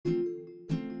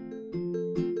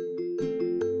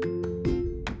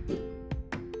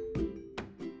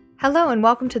Hello and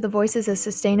welcome to the Voices of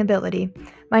Sustainability.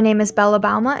 My name is Bella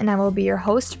Bauma and I will be your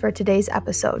host for today's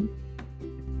episode.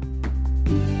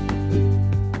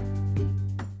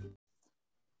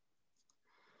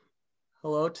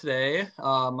 Hello today.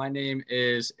 My name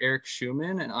is Eric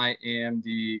Schumann and I am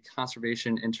the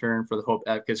conservation intern for the Hope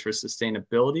Advocates for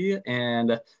Sustainability.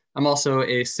 And I'm also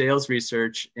a sales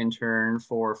research intern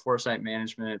for Foresight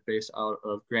Management based out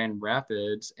of Grand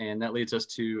Rapids. And that leads us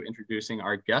to introducing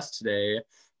our guest today,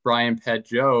 Brian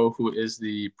Pageau, who is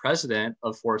the president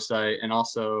of Foresight and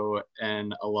also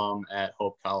an alum at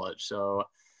Hope College. So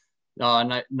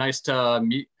nice to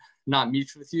not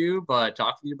meet with you, but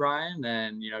talk to you, Brian,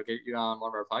 and get you on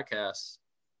one of our podcasts.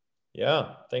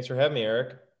 Yeah, thanks for having me,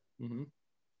 Eric. Mm-hmm.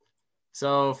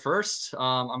 So first,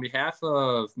 on behalf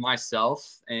of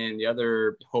myself and the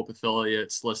other Hope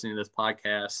affiliates listening to this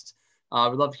podcast,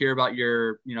 we'd love to hear about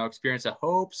your experience at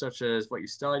Hope, such as what you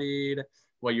studied,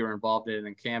 what you were involved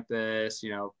in campus,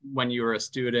 when you were a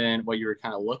student, what you were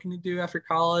kind of looking to do after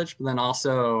college, but then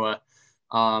also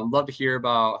love to hear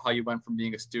about how you went from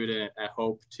being a student at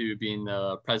Hope to being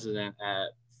the president at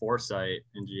Foresight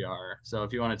in GR. So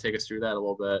if you want to take us through that a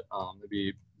little bit, it'd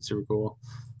be super cool.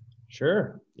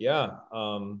 Sure. Yeah.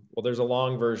 Well, there's a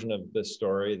long version of this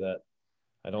story that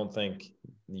I don't think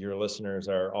your listeners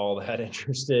are all that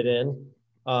interested in.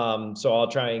 So I'll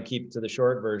try and keep to the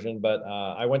short version, but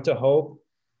I went to Hope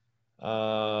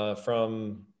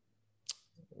from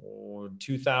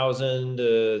 2000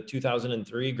 to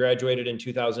 2003, graduated in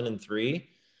 2003.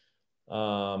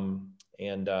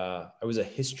 And I was a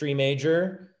history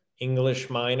major,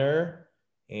 English minor,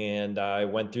 and I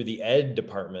went through the ed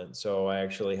department. So I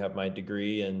actually have my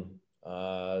degree in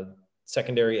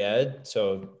secondary ed.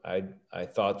 So I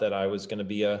thought that I was going to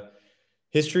be a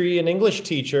history and English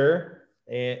teacher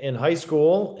in high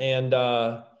school. And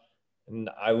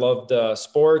I loved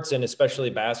sports and especially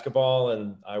basketball.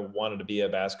 And I wanted to be a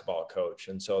basketball coach.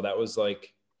 And so that was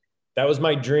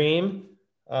my dream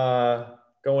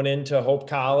going into Hope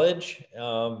College.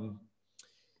 And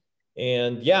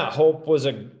yeah, Hope was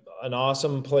an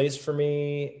awesome place for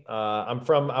me. I'm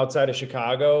from outside of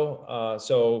Chicago.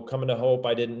 So coming to Hope,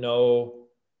 I didn't know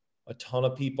a ton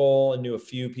of people and knew a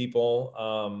few people.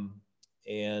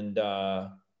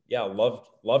 Yeah,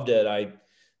 loved it.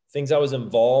 Things I was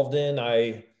involved in,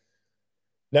 I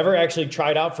never actually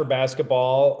tried out for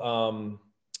basketball,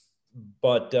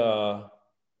 but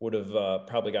would have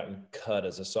probably gotten cut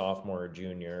as a sophomore or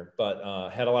junior,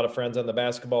 but had a lot of friends on the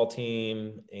basketball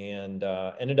team and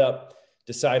ended up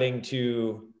deciding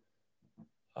to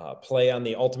play on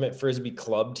the Ultimate Frisbee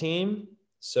Club team.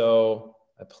 So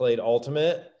I played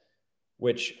Ultimate,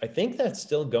 which I think that's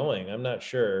still going. I'm not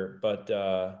sure, but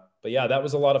yeah, that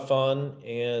was a lot of fun.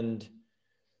 And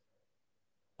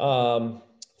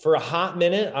for a hot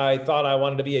minute, I thought I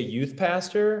wanted to be a youth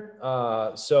pastor.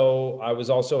 So I was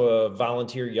also a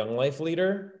volunteer young life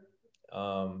leader.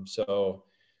 So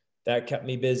that kept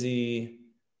me busy.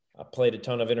 I played a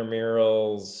ton of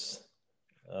intramurals.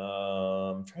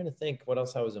 I'm trying to think what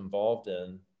else I was involved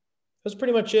in. That was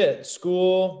pretty much it.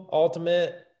 School,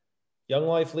 Ultimate, young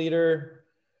life leader.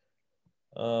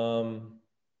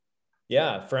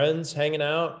 Yeah, friends, hanging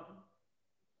out,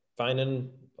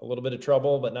 finding a little bit of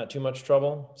trouble, but not too much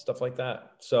trouble, stuff like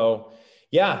that. So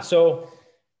yeah, so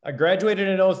I graduated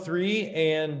in 2003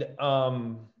 and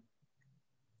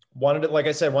wanted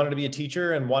to be a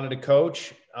teacher and wanted to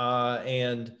coach.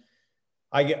 And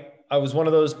I was one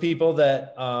of those people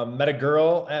that met a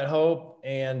girl at Hope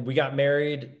and we got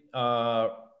married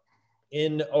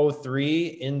in 2003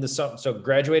 in the summer. So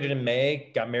graduated in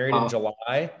May, got married in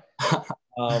July.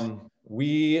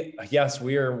 We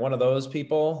are one of those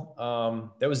people.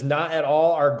 That was not at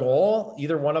all our goal.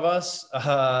 Either one of us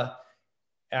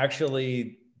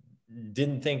actually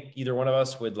didn't think either one of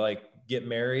us would get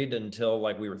married until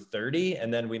we were 30.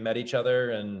 And then we met each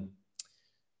other and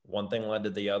one thing led to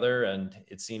the other. And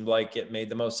it seemed like it made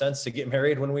the most sense to get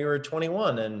married when we were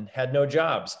 21 and had no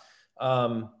jobs.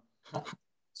 My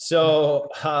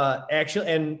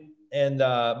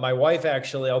wife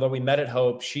actually, although we met at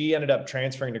Hope, she ended up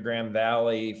transferring to Grand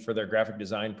Valley for their graphic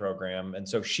design program. And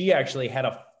so she actually had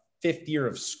a 5th year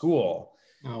of school.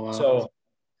 Oh, wow. So,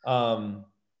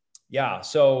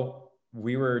 so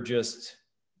we were just,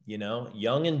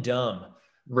 young and dumb.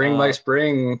 Ring by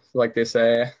spring, like they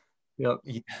say. Yep.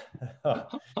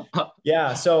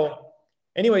 Yeah. So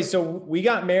anyway, so we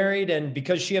got married, and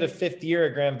because she had a 5th year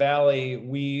at Grand Valley,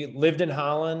 we lived in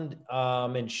Holland,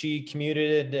 and she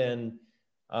commuted, and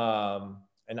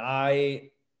I,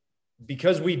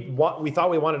 because we thought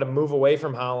we wanted to move away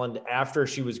from Holland after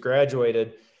she was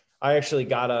graduated, I actually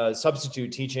got a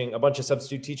bunch of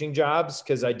substitute teaching jobs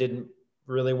because I didn't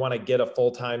really want to get a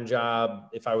full-time job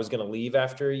if I was going to leave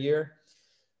after a year.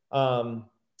 And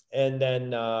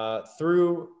then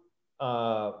through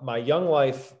my Young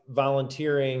Life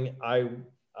volunteering, I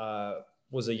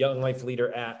was a Young Life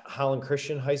leader at Holland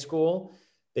Christian High School.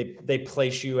 They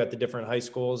place you at the different high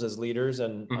schools as leaders,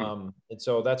 and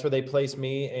so that's where they placed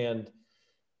me. And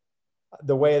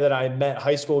the way that I met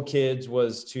high school kids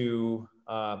was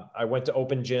I went to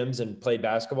open gyms and played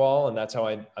basketball, and that's how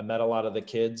I met a lot of the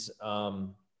kids.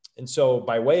 And so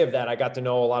by way of that, I got to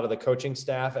know a lot of the coaching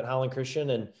staff at Holland Christian.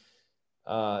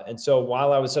 And so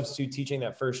while I was substitute teaching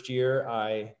that first year,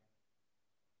 I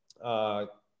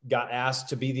got asked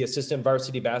to be the assistant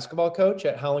varsity basketball coach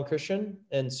at Holland Christian.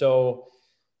 And so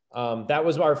that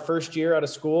was our first year out of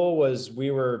school.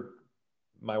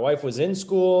 My wife was in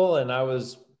school, and I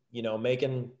was,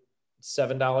 making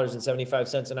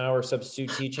 $7.75 an hour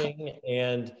substitute teaching,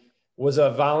 and was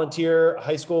a volunteer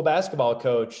high school basketball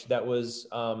coach. That was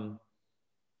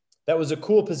a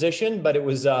cool position, but it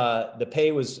was the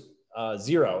pay was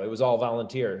zero. It was all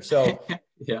volunteer. So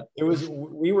yeah,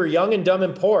 we were young and dumb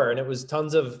and poor, and it was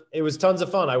tons of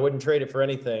fun. I wouldn't trade it for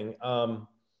anything.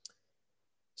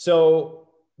 So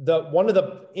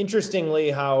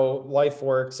interestingly, how life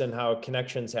works and how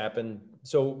connections happen.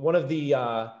 So one of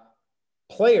the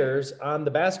players on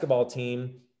the basketball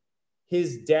team,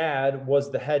 his dad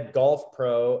was the head golf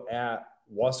pro at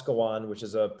Waskawan, which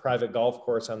is a private golf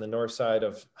course on the north side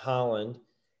of Holland.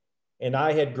 And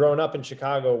I had grown up in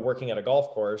Chicago working at a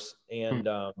golf course. And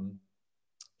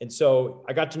so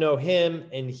I got to know him,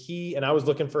 and I was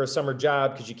looking for a summer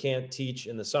job because you can't teach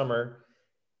in the summer.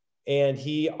 And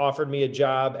he offered me a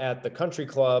job at the country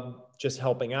club, just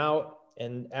helping out.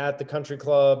 And at the country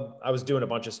club, I was doing a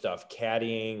bunch of stuff,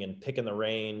 caddying and picking the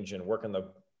range and working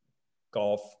the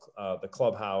golf, the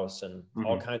clubhouse, and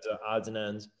all kinds of odds and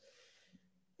ends.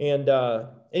 And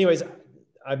anyways,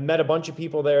 I met a bunch of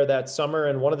people there that summer.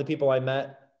 And one of the people I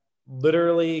met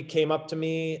literally came up to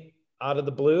me out of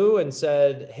the blue and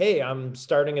said, "Hey, I'm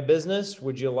starting a business.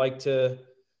 Would you like to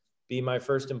be my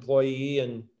first employee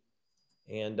and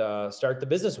start the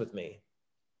business with me?"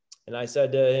 And I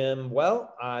said to him,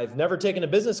 "Well, I've never taken a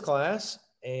business class,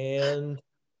 and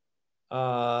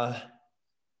I'm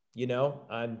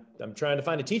trying to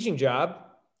find a teaching job,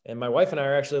 and my wife and I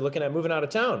are actually looking at moving out of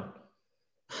town.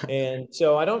 And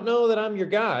so I don't know that I'm your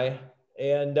guy,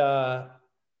 and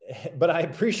but I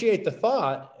appreciate the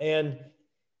thought." And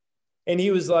he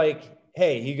was like,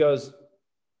 "Hey," he goes,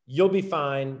 "you'll be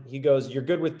fine." He goes, "You're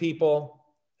good with people,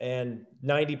 and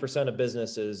 90% of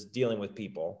business is dealing with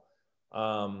people."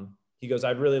 He goes,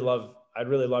 I'd really love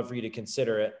for you to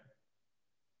consider it."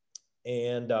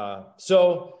 And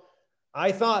so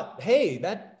I thought, hey,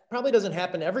 that probably doesn't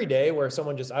happen every day, where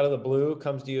someone just out of the blue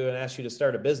comes to you and asks you to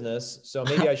start a business. So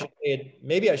maybe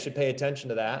I should pay attention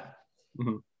to that.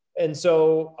 And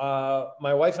so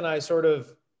my wife and I sort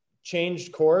of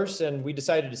changed course, and we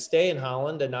decided to stay in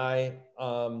Holland. And I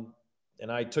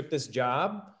took this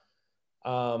job.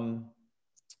 And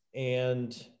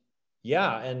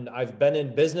I've been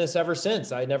in business ever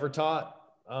since. I never taught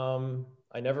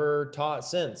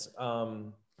since.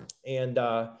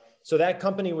 So that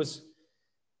company was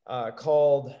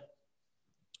called,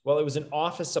 well, it was an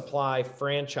office supply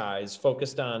franchise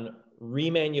focused on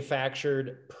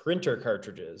remanufactured printer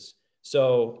cartridges.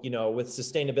 So, with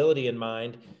sustainability in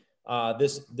mind,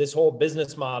 this whole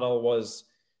business model was,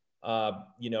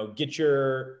 get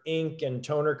your ink and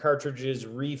toner cartridges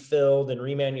refilled and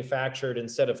remanufactured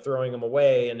instead of throwing them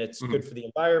away. And it's good for the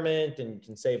environment and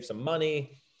can save some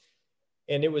money.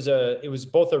 And it was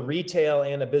both a retail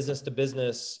and a business to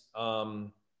business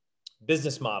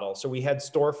business model. So we had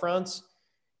storefronts,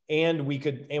 and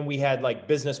we had like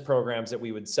business programs that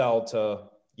we would sell to,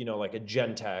 like a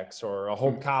Gentex or a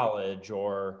Hope College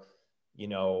or,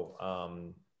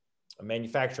 a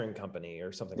manufacturing company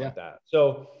or something like that.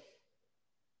 So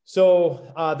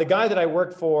the guy that I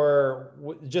worked for,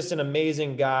 just an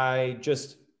amazing guy,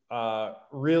 just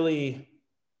really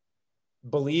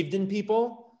believed in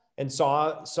people and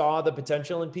saw the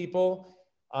potential in people,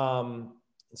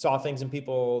 saw things in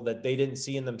people that they didn't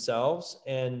see in themselves,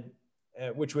 and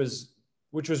which was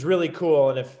really cool.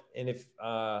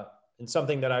 And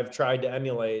something that I've tried to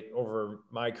emulate over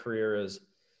my career is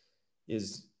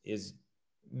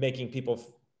making people,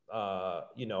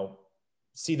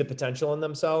 see the potential in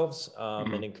themselves,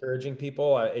 and encouraging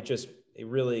people. It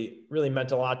really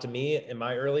meant a lot to me in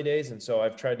my early days. And so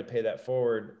I've tried to pay that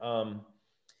forward.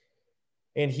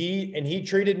 And he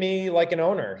treated me like an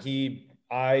owner. He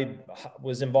I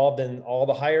was involved in all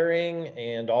the hiring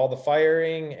and all the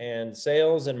firing and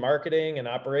sales and marketing and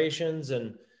operations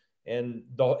and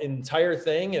the entire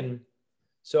thing. And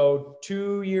so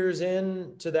 2 years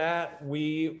into that,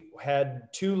 we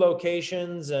had 2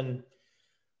 locations and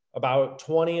about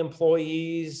 20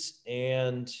 employees.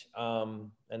 And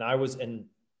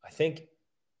I think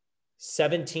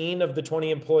 17 of the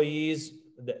 20 employees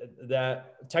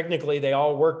that technically they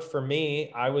all worked for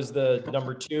me. I was the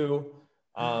number 2.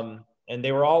 And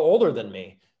they were all older than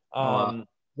me, Wow.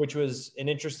 which was an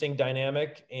interesting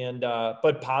dynamic and,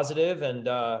 but positive. And,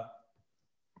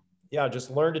 yeah, just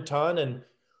learned a ton. And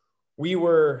we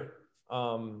were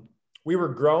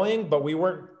growing, but we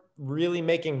weren't really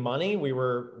making money.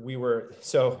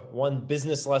 So one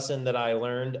business lesson that I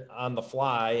learned on the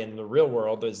fly in the real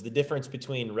world is the difference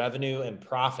between revenue and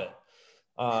profit.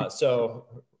 So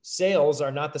sales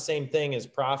are not the same thing as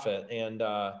profit.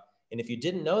 And if you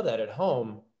didn't know that at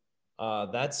home,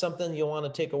 that's something you'll want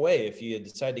to take away if you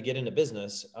decide to get into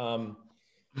business.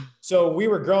 So we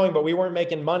were growing, but we weren't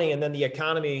making money. And then the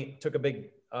economy took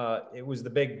it was the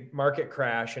big market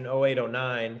crash in 08,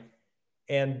 09.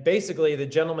 And basically the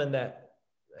gentleman that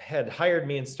had hired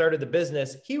me and started the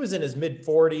business, he was in his mid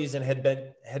 40s and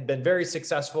had been very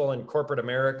successful in corporate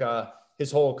America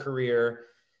his whole career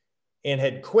and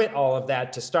had quit all of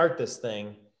that to start this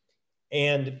thing.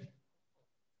 And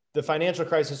the financial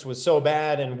crisis was so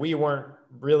bad and we weren't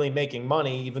really making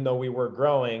money, even though we were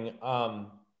growing.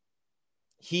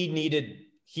 He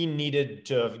needed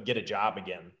to get a job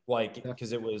again,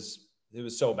 because it was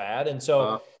so bad. And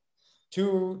so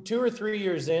 2 or 3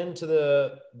 years into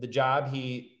the job,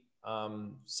 he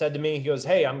said to me, he goes,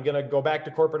 "Hey, I'm going to go back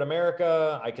to corporate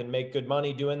America. I can make good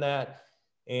money doing that.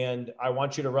 And I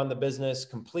want you to run the business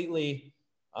completely.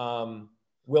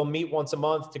 We'll meet once a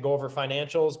month to go over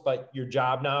financials, but your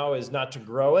job now is not to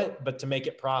grow it, but to make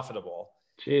it profitable."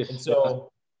 Jeez. And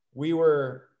so we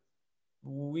were,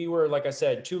 like I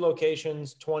said, 2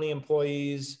 locations, 20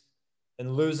 employees,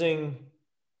 and losing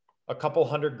a couple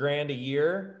 $100,000 a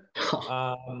year.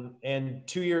 And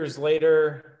 2 years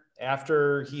later,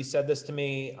 after he said this to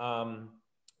me,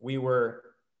 we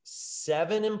were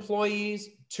 7 employees,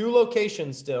 2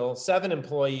 locations still, 7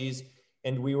 employees,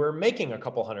 and we were making a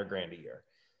couple $100,000 a year.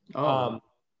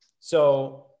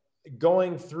 So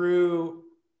going through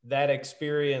that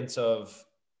experience of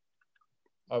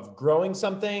growing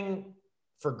something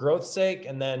for growth's sake,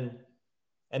 and then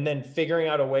figuring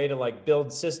out a way to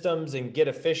build systems and get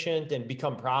efficient and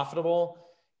become profitable,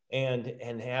 and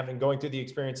going through the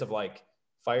experience of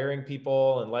firing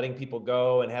people and letting people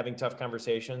go and having tough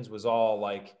conversations was all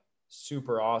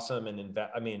super awesome. And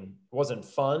it wasn't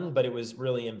fun, but it was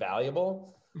really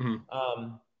invaluable.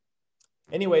 Mm-hmm.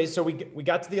 Anyways, so we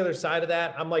got to the other side of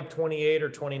that. I'm 28 or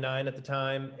 29 at the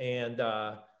time. And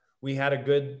we had a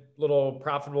good little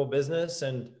profitable business,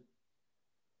 and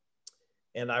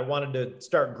I wanted to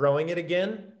start growing it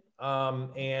again.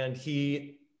 And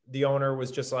the owner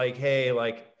was just like, "Hey,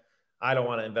 I don't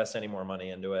want to invest any more money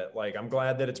into it. I'm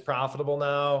glad that it's profitable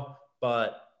now,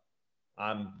 but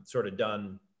I'm sort of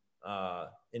done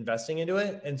investing into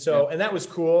it." And so, and that was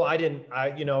cool. I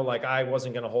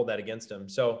wasn't going to hold that against him.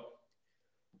 So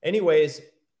anyways,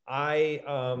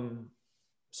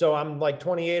 so I'm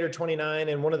 28 or 29.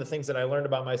 And one of the things that I learned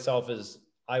about myself is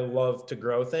I love to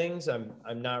grow things.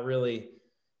 I'm not really,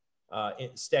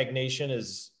 stagnation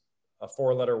is a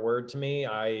 4-letter word to me.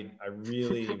 I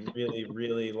really, really,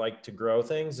 really like to grow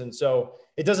things. And so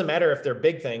it doesn't matter if they're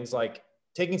big things,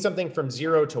 taking something from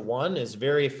 0 to 1 is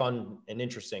very fun and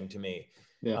interesting to me.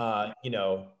 Yeah.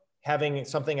 Having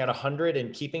something at 100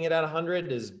 and keeping it at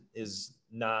 100 is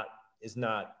not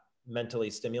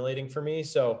mentally stimulating for me.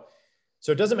 So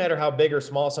it doesn't matter how big or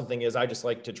small something is. I just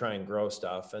like to try and grow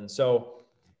stuff. And so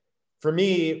for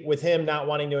me, with him not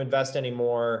wanting to invest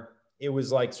anymore, it was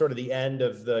sort of the end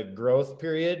of the growth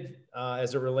period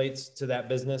as it relates to that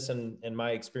business and my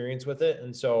experience with it.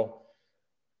 And so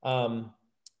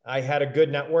I had a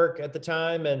good network at the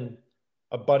time, and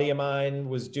a buddy of mine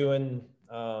was doing,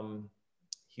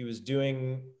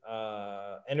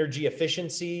 energy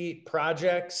efficiency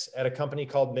projects at a company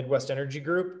called Midwest Energy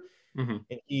Group. Mm-hmm.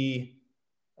 And he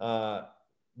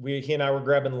and I were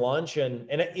grabbing lunch, and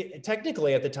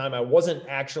technically at the time I wasn't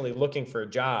actually looking for a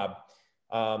job.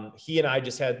 He and I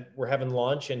were having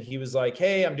lunch, and he was like,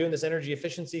 "Hey, I'm doing this energy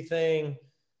efficiency thing."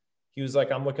 He was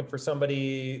like, "I'm looking for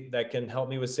somebody that can help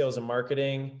me with sales and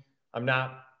marketing. I'm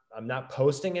not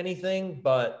posting anything,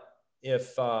 but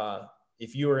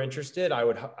if you were interested, I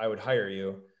would hire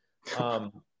you."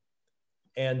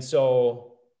 And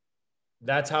so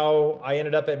that's how I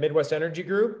ended up at Midwest Energy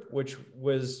Group, which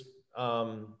was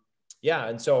yeah.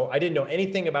 And so I didn't know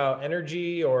anything about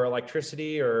energy or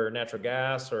electricity or natural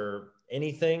gas or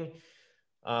anything.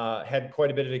 Had quite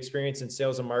a bit of experience in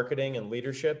sales and marketing and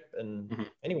leadership. And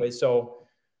anyway, so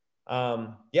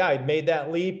yeah, I made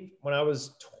that leap when I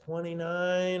was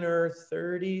 29 or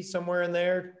 30, somewhere in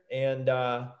there. And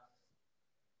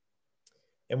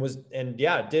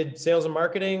yeah, did sales and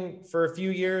marketing for a few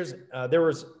years.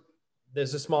 There's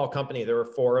a small company. There were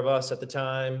 4 of us at the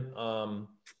time.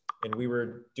 And we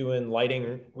were doing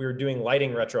lighting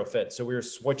retrofit. So we were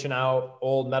switching out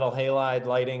old metal halide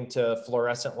lighting to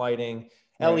fluorescent lighting.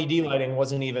 Right. LED lighting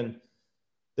wasn't even,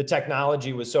 the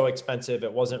technology was so expensive.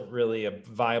 It wasn't really a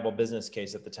viable business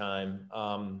case at the time.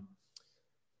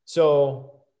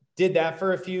 So did that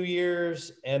for a few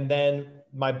years. And then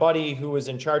my buddy who was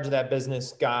in charge of that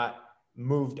business got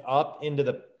moved up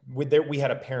into we had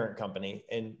a parent company,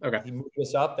 and he moved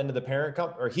us up into the parent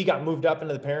company, or he got moved up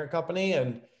into the parent company.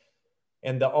 And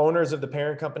the owners of the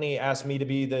parent company asked me to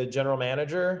be the general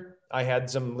manager. I had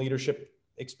some leadership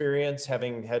experience,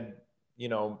 having had,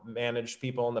 managed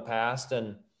people in the past.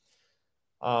 And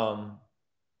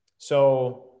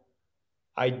so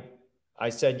I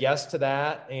said yes to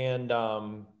that. And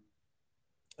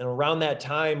around that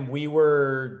time, we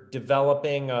were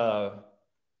developing a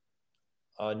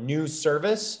new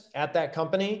service at that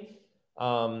company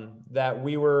that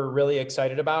we were really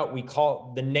excited about. We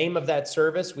call the name of that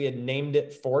service, we had named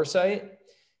it Foresight.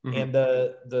 And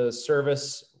the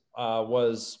service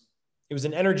it was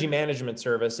an energy management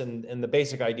service. And the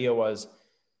basic idea was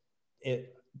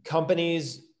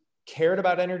companies cared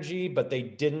about energy, but they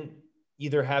didn't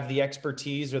either have the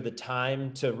expertise or the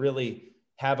time to really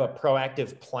have a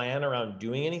proactive plan around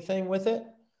doing anything with it.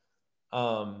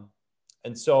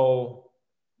 And so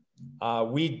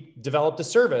we developed a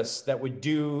service that would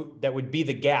fill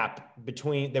the gap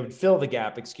between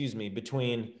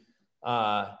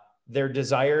their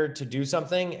desire to do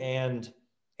something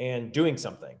and doing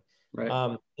something.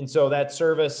 Right. And so that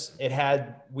service,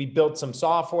 we built some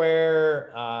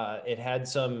software, it had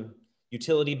some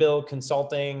utility bill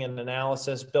consulting and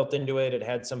analysis built into it. It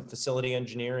had some facility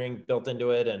engineering built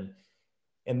into it.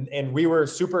 And we were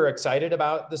super excited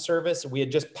about the service. We had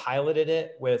just piloted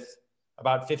it with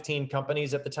about 15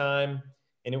 companies at the time.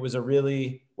 And it was a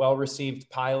really well-received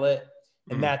pilot.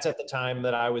 And that's at the time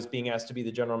that I was being asked to be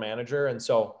the general manager. And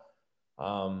so,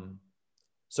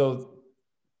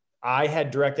 I had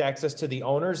direct access to the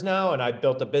owners now, and I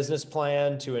built a business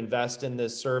plan to invest in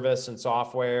this service and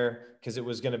software because it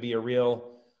was going to be a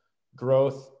real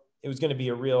growth. It was going to be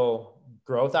a real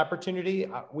growth opportunity,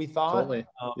 we thought. Totally.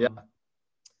 Yeah.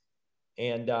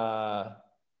 And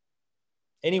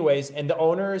anyways, and the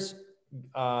owners,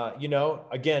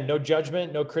 again, no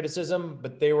judgment, no criticism,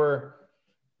 but their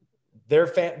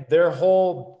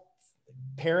whole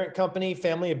parent company,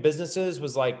 family of businesses,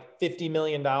 was like $50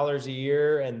 million a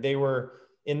year. And they were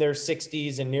in their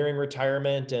 60s and nearing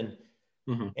retirement. And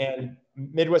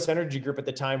Midwest Energy Group at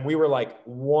the time, we were like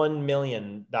 $1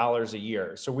 million a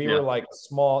year. So we were like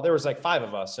small. There was like 5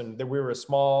 of us, and we were a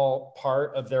small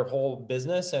part of their whole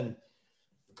business. And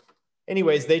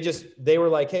anyways, they were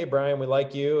like, "Hey, Brian, we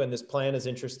like you, and this plan is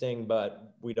interesting,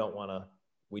 but we don't want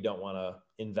to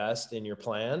invest in your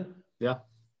plan." Yeah.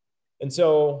 And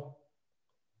so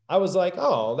I was like,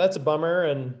 "Oh, that's a bummer."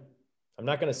 And I'm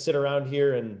not going to sit around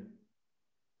here and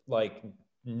like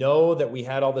know that we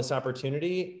had all this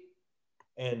opportunity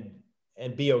and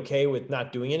be okay with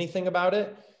not doing anything about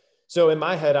it. So in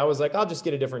my head, I was like, I'll just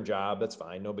get a different job. That's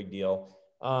fine. No big deal.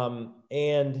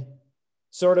 And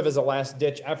sort of as a last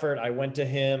ditch effort, I went to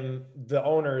the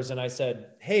owners, and I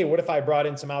said, "Hey, what if I brought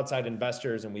in some outside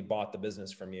investors and we bought the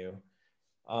business from you?"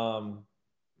 And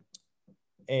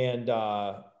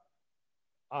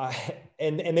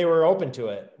they were open to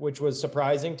it, which was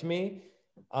surprising to me.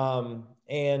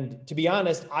 And to be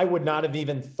honest, I would not have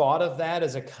even thought of that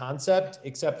as a concept,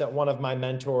 except that one of my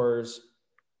mentors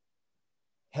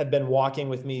had been walking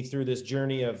with me through this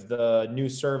journey of the new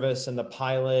service and the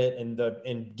pilot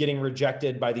and getting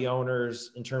rejected by the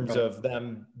owners in terms of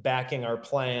them backing our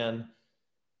plan.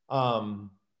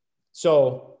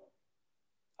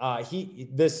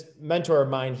 This mentor of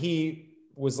mine, he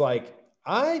was like,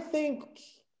 "I think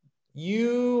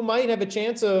you might have a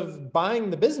chance of buying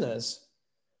the business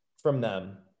from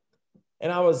them."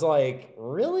 And I was like,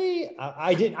 "Really?"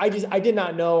 I did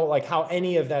not know like how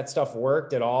any of that stuff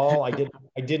worked at all. I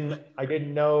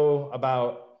didn't know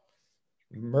about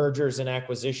mergers and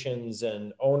acquisitions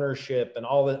and ownership and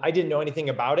all that. I didn't know anything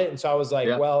about it. And so I was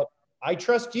like, "Well, I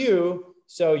trust you,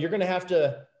 so you're going to have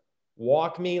to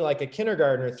walk me like a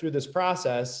kindergartner through this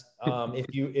process,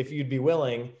 if you'd be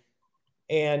willing."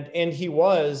 And he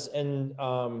was, and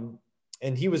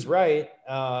he was right.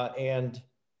 And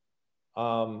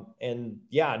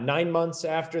yeah, 9 months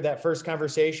after that first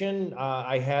conversation,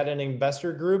 I had an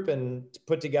investor group and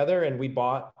put together, and we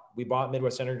bought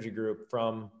Midwest Energy Group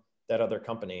from that other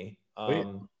company.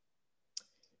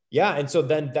 Yeah. And so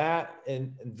then that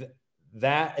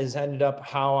has ended up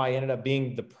how I ended up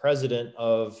being the president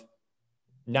of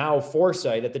now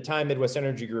Foresight. At the time, Midwest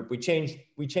Energy Group. We changed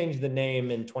the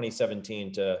name in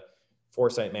 2017 to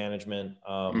Foresight Management.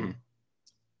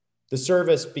 The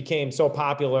service became so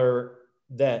popular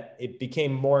that it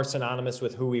became more synonymous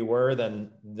with who we were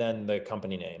than the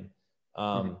company name.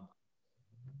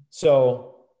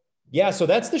 So yeah, so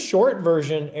that's the short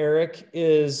version, Eric,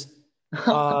 is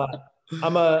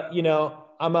I'm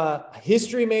a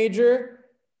history major.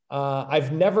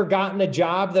 I've never gotten a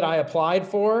job that I applied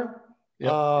for.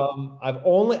 Yep. I've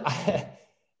only,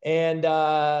 and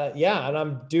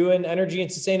I'm doing energy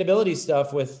and sustainability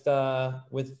stuff with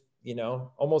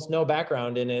almost no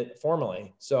background in it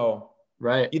formally. So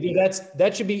right. Either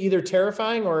that should be either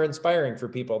terrifying or inspiring for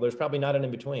people. There's probably not an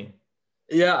in between.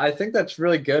 Yeah, I think that's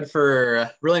really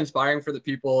inspiring for the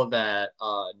people that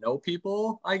know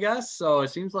people, I guess. So it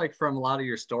seems like from a lot of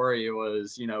your story, it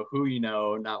was, who you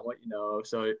know, not what you know.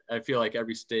 So I feel like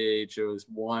every stage, it was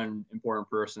one important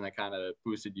person that kind of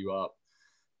boosted you up.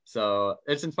 So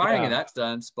it's inspiring in that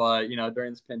sense, but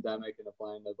during this pandemic and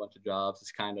applying to a bunch of jobs,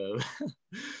 it's kind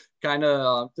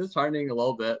of disheartening a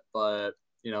little bit. But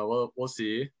we'll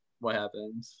see what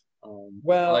happens.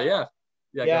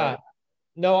 Yeah.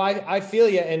 No, I feel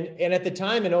you. And at the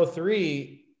time in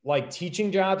 2003, like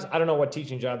teaching jobs, I don't know what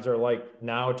teaching jobs are like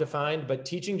now to find, but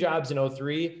teaching jobs in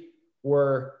 2003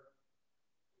 were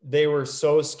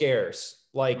so scarce.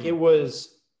 Like it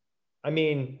was,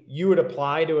 you would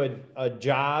apply to a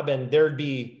job and there'd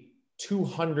be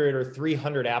 200 or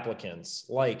 300 applicants.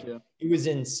 Like it was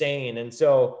insane. And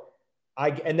so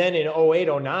and then in 2008,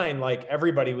 2009, like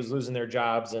everybody was losing their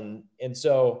jobs. And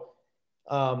so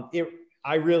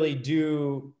I really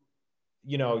do,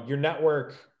 your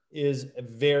network is a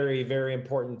very, very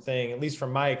important thing. At least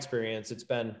from my experience, it's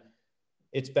been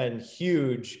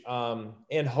huge.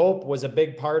 And hope was a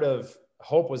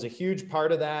huge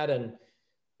part of that. And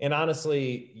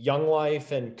honestly, Young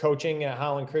Life and coaching at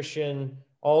Holland Christian,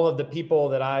 all of the people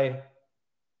that I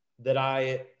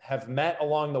have met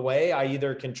along the way, I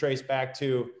either can trace back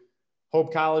to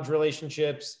Hope College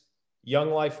relationships,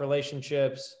 Young Life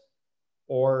relationships,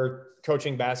 or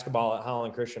coaching basketball at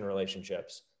Holland Christian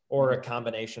relationships, or a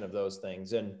combination of those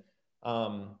things. And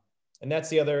that's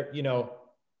the other,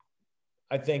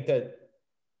 I think that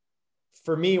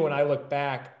for me, when I look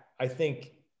back, I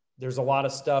think there's a lot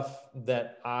of stuff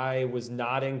that I was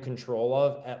not in control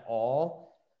of at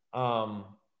all.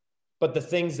 But the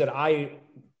things that I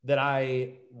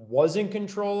was in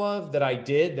control of, that I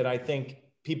did, that I think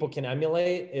people can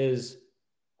emulate is,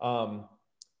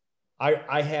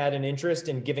 I had an interest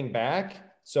in giving back.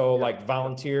 So like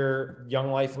volunteer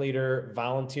Young Life leader,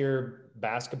 volunteer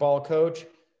basketball coach,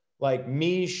 like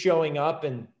me showing up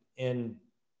and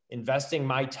investing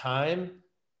my time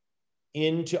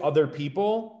into other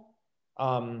people.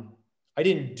 I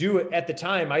didn't do it at the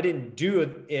time. I didn't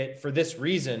do it for this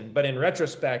reason, but in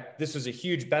retrospect, this was a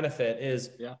huge benefit.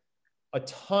 Is a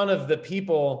ton of the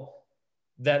people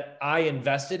that I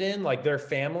invested in, like their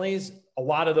families, a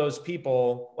lot of those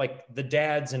people, like the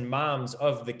dads and moms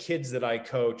of the kids that I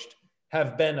coached,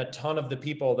 have been a ton of the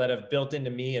people that have built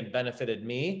into me and benefited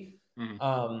me.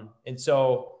 And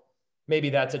so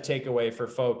maybe that's a takeaway for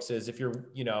folks is if you're,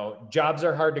 jobs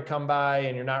are hard to come by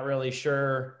and you're not really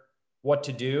sure what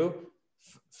to do,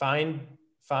 find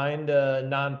a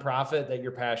nonprofit that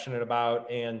you're passionate about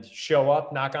and show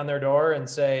up, knock on their door and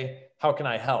say, how can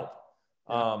I help?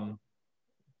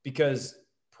 Because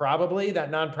probably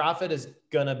that nonprofit is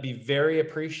going to be very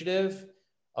appreciative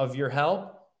of your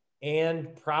help.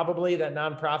 And probably that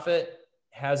nonprofit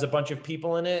has a bunch of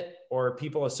people in it or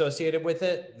people associated with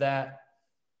it that,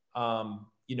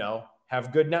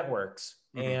 have good networks.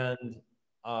 And,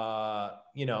 and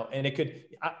it could,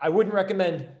 I wouldn't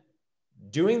recommend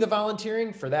doing the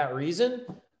volunteering for that reason,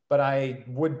 but I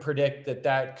would predict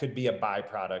that could be a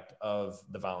byproduct of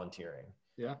the volunteering.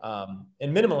 And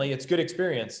minimally, it's good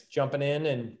experience jumping in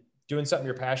and doing something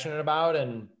you're passionate about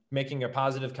and making a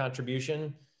positive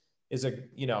contribution is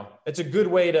it's a good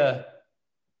way to,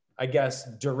 I guess,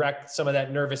 direct some of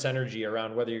that nervous energy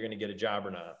around whether you're going to get a job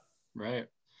or not. Right.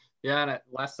 Yeah. And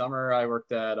last summer I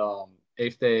worked at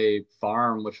Eighth Day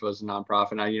Farm, which was a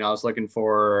nonprofit. And I was looking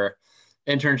for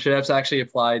internships. I actually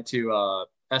applied to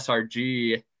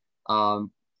SRG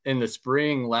in the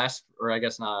spring or I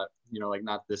guess not,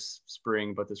 not this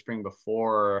spring, but the spring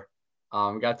before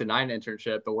got denied an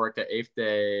internship, but worked at Eighth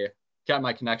Day, kept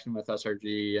my connection with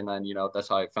SRG, and then that's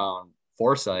how I found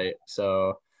Foresight.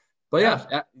 So, but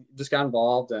yeah, just got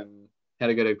involved and had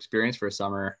a good experience for a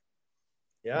summer.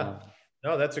 Yeah.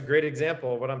 No, that's a great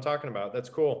example of what I'm talking about. That's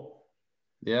cool.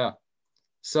 Yeah.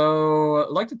 So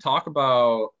I'd like to talk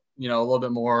about, a little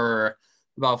bit more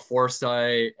about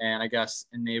Foresight and I guess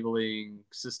enabling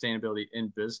sustainability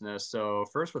in business. So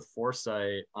first with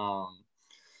Foresight,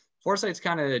 Foresight's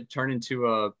kind of turned into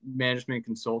a management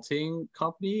consulting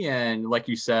company. And like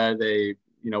you said,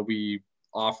 we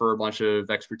offer a bunch of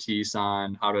expertise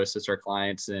on how to assist our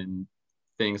clients in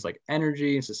things like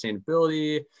energy and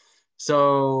sustainability.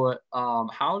 So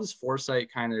how does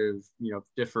Foresight kind of,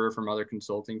 differ from other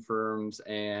consulting firms,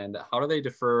 and how do they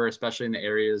differ, especially in the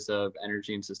areas of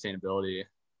energy and sustainability?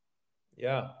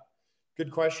 Yeah, good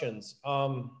questions.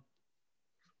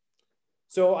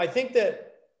 So I think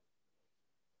that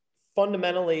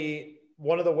fundamentally,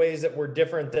 one of the ways that we're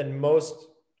different than most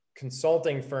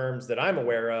consulting firms that I'm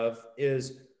aware of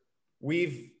is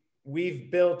we've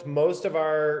built most of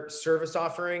our service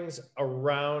offerings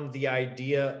around the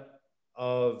idea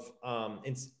of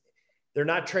they're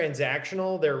not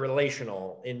transactional, they're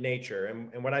relational in nature.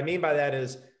 And what I mean by that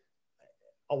is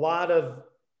a lot of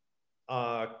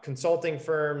consulting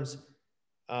firms,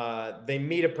 they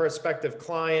meet a prospective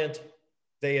client,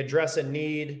 they address a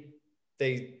need,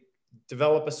 they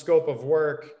develop a scope of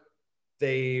work,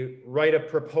 they write a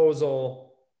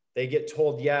proposal, they get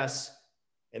told yes,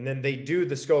 and then they do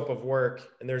the scope of work,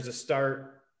 and there's a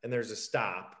start and there's a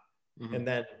stop, and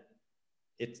then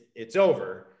it's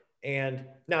over. And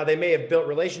now they may have built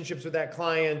relationships with that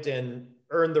client and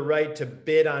earned the right to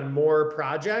bid on more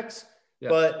projects,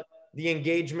 but the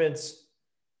engagements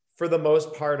for the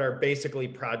most part are basically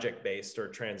project-based or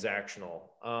transactional.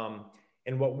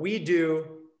 And what we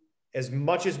do as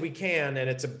much as we can, and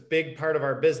it's a big part of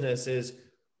our business, is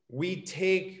we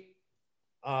take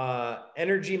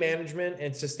energy management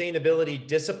and sustainability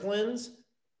disciplines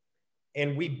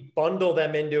and we bundle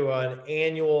them into an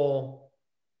annual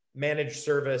managed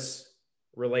service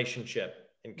relationship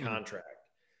and contract.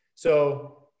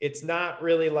 So it's not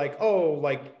really like,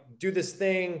 do this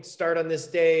thing, start on this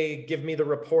day, give me the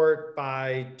report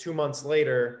by 2 months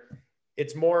later.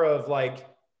 It's more of like,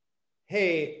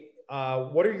 hey,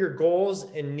 what are your goals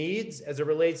and needs as it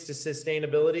relates to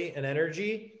sustainability and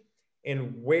energy?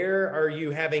 And where are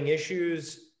you having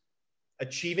issues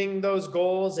achieving those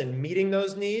goals and meeting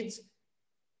those needs?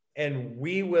 And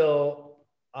we will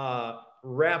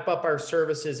wrap up our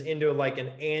services into like an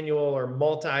annual or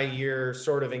multi-year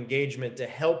sort of engagement to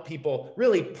help people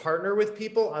really partner with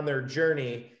people on their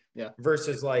journey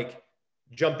versus like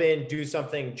jump in, do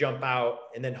something, jump out,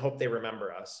 and then hope they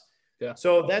remember us. Yeah.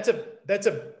 So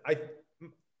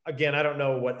again, I don't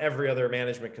know what every other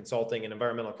management consulting and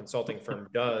environmental consulting firm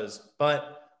does,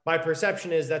 but my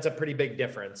perception is that's a pretty big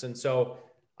difference. And so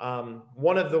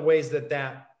one of the ways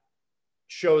that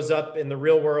shows up in the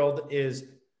real world is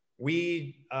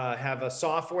we have a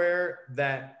software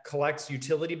that collects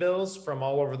utility bills from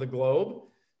all over the globe.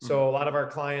 So a lot of our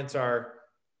clients are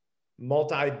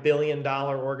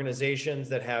multi-billion-dollar organizations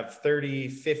that have 30,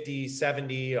 50,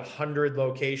 70, 100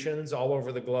 locations all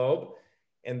over the globe.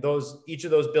 And each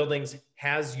of those buildings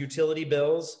has utility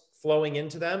bills flowing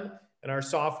into them. And our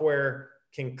software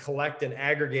can collect and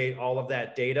aggregate all of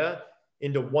that data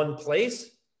into one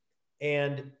place.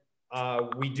 And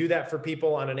we do that for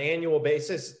people on an annual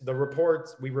basis.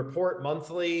 We report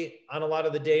monthly on a lot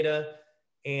of the data,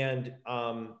 and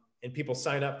people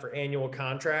sign up for annual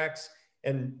contracts.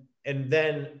 And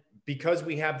then because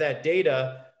we have that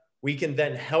data, we can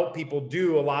then help people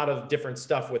do a lot of different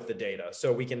stuff with the data.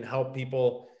 So we can help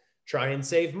people try and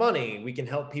save money. We can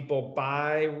help people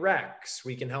buy RECs.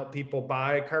 We can help people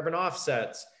buy carbon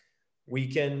offsets. We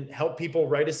can help people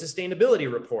write a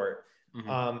sustainability report.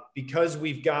 Because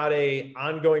we've got an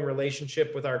ongoing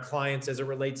relationship with our clients as it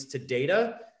relates to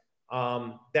data,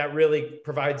 that really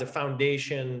provides a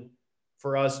foundation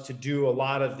for us to do a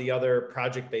lot of the other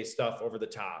project-based stuff over the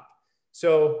top.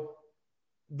 So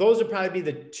those would probably be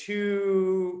the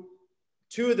two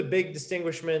of the big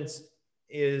distinguishments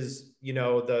is,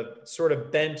 the sort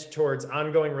of bent towards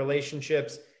ongoing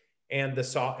relationships and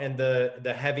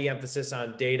the heavy emphasis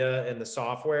on data and the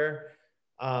software.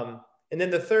 And then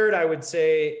the third, I would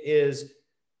say, is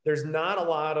there's not a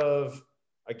lot of,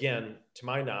 again, to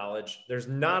my knowledge, there's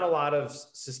not a lot of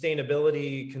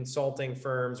sustainability consulting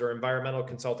firms or environmental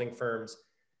consulting firms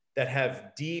that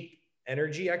have deep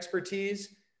energy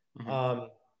expertise.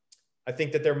 I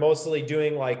think that they're mostly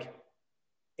doing like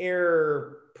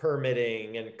air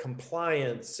permitting and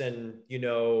compliance and,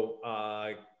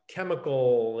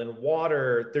 chemical and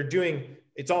water. They're doing,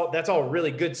 that's all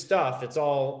really good stuff. It's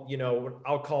all, you know,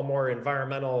 I'll call more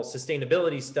environmental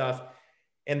sustainability stuff.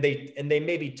 And they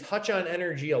maybe touch on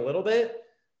energy a little bit.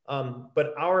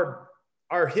 But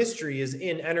our history is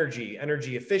in energy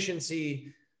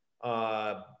efficiency,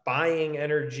 buying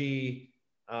energy,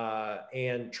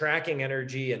 and tracking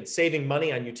energy and saving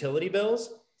money on utility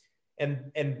bills.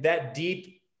 And that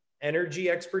deep energy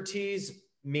expertise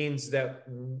means that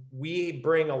we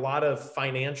bring a lot of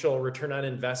financial return on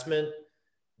investment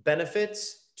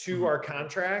benefits to our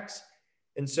contracts.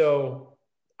 And so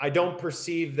I don't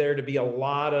perceive there to be a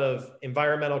lot of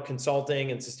environmental consulting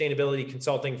and sustainability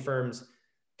consulting firms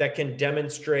that can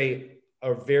demonstrate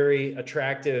a very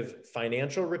attractive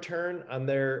financial return on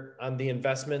the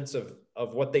investments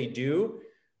of what they do,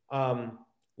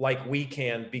 like we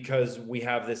can, because we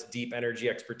have this deep energy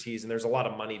expertise, and there's a lot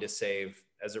of money to save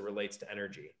as it relates to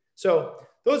energy. So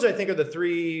those, I think, are the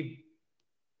three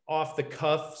off the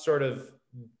cuff sort of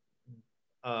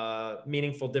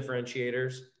meaningful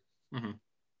differentiators. Mm-hmm.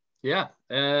 Yeah.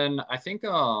 And I think,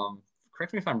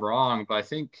 correct me if I'm wrong, but I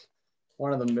think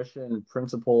one of the mission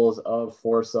principles of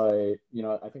Foresight, you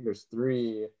know, I think there's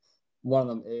three. One of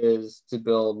them is to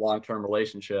build long-term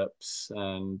relationships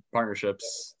and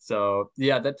partnerships. So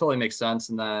yeah, that totally makes sense.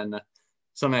 And then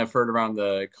something I've heard around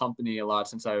the company a lot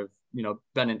since I've, you know,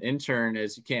 been an intern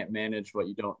is you can't manage what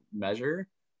you don't measure.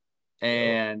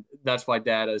 And that's why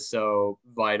data is so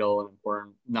vital and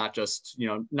important, not just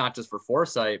for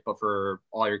Foresight, but for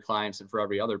all your clients and for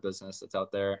every other business that's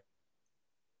out there.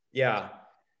 Yeah.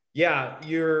 Yeah,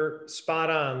 you're spot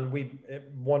on. We have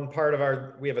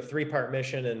a 3-part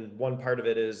mission, and one part of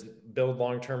it is build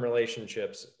long-term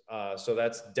relationships. So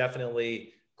that's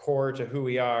definitely core to who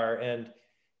we are. And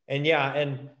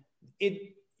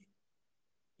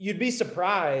you'd be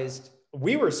surprised.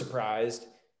 We were surprised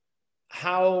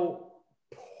how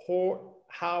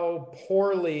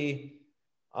poorly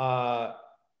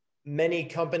many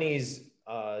companies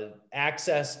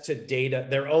access to data,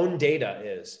 their own data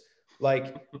is.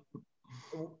 Like,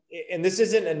 and this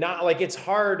isn't not like it's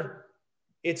hard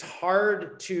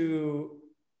to,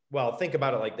 well, think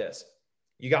about it like this.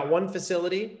 You got one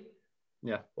facility.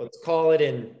 Yeah. Let's call it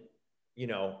in, you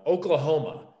know,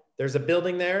 Oklahoma. There's a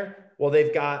building there. Well,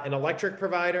 they've got an electric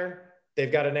provider.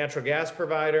 They've got a natural gas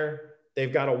provider.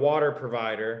 They've got a water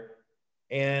provider.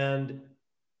 And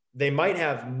they might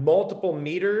have multiple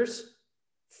meters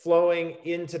flowing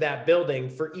into that building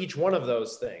for each one of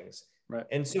those things. Right.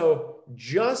 And so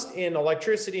just in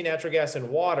electricity, natural gas, and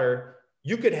water,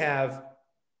 you could have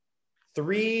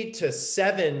 3 to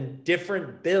 7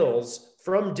 different bills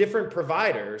from different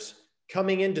providers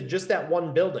coming into just that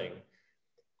one building.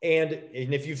 And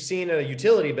if you've seen a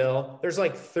utility bill, there's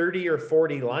like 30 or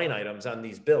 40 line items on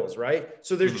these bills, right?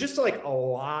 So there's just like a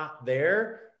lot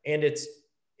there, and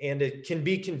it can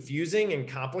be confusing and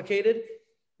complicated.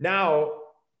 Now,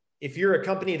 if you're a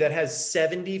company that has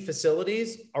 70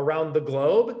 facilities around the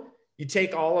globe, you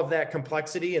take all of that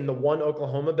complexity in the one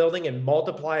Oklahoma building and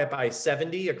multiply it by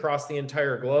 70 across the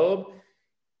entire globe.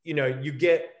 You know, you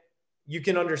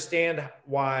can understand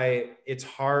why it's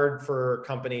hard for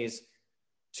companies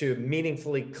to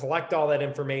meaningfully collect all that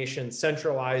information,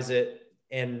 centralize it,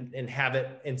 and have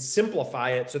it and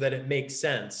simplify it so that it makes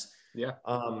sense. Yeah.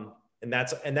 And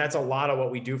that's a lot of what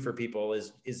we do for people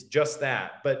is just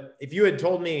that. But if you had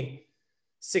told me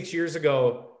 6 years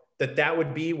ago that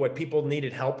would be what people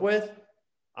needed help with,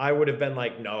 I would have been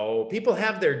like, no, people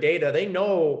have their data. They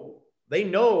know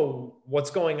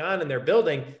what's going on in their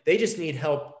building. They just need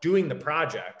help doing the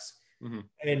projects. Mm-hmm.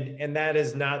 And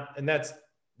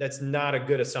that's not a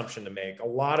good assumption to make. A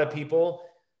lot of people,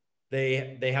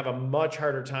 they have a much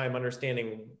harder time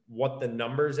understanding what the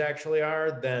numbers actually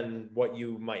are than what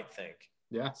you might think.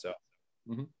 Yeah. So,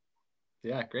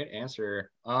 yeah, great answer.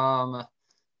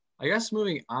 I guess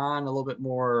moving on a little bit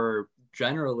more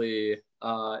generally,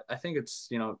 I think it's,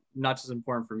 you know, not just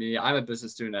important for me. I'm a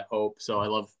business student at Hope, so I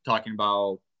love talking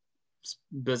about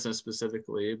business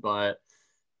specifically, but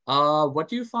what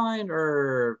do you find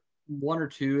are one or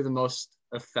two of the most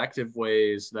effective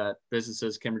ways that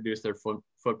businesses can reduce their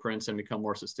footprints and become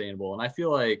more sustainable? And I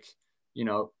feel like, you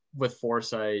know, with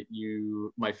Foresight,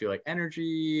 you might feel like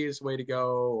energy is the way to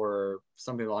go or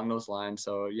something along those lines.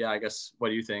 So yeah, I guess, what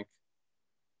do you think?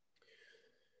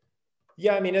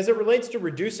 Yeah, I mean, as it relates to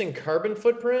reducing carbon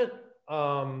footprint,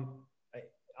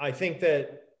 I think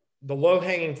that the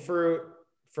low-hanging fruit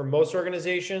for most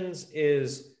organizations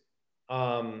is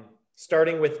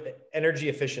starting with energy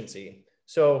efficiency.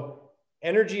 So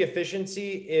energy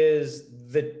efficiency is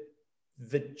the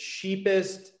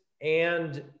cheapest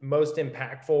and most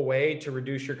impactful way to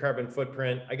reduce your carbon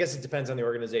footprint. I guess it depends on the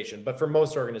organization, but for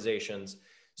most organizations.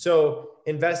 So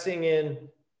investing in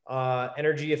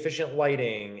energy efficient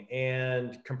lighting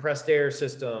and compressed air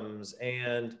systems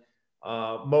and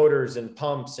motors and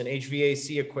pumps and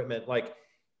HVAC equipment, like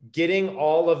getting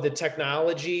all of the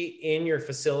technology in your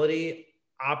facility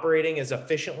operating as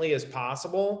efficiently as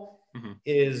possible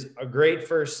is a great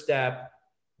first step.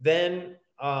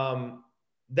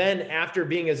 Then after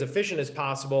being as efficient as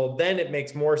possible, then it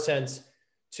makes more sense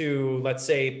to, let's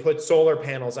say, put solar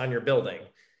panels on your building.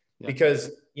 Yeah.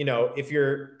 Because, you know, if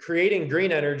you're creating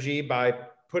green energy by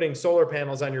putting solar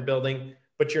panels on your building,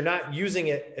 but you're not using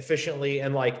it efficiently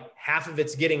and like half of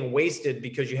it's getting wasted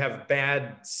because you have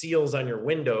bad seals on your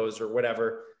windows or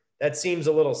whatever, that seems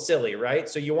a little silly, right?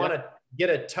 So you want to get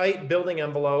a tight building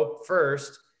envelope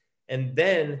first and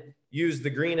then use the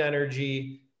green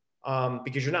energy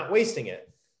because you're not wasting it.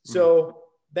 So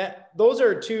those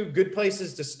are two good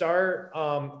places to start.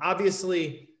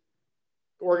 Obviously,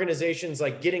 organizations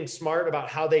like getting smart about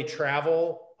how they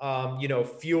travel. You know,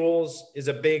 fuels is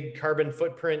a big carbon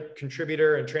footprint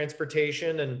contributor and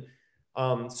transportation.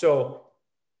 And so,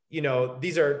 you know,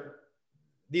 these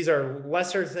are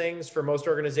lesser things for most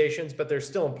organizations, but they're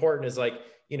still important. Is like,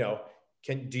 you know,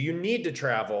 do you need to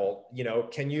travel? You know,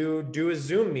 can you do a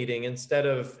Zoom meeting instead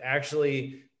of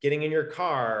actually getting in your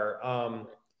car?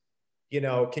 You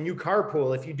know, can you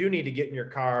carpool if you do need to get in your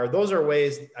car? Those are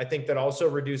ways I think that also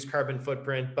reduce carbon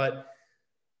footprint,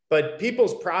 but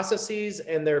people's processes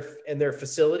and their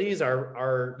facilities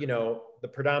are, you know, the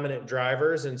predominant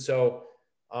drivers. And so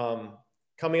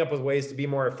coming up with ways to be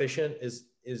more efficient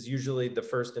is usually the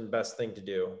first and best thing to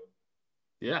do.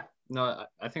 Yeah, no,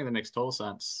 I think that makes total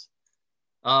sense.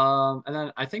 And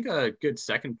then I think a good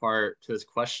second part to this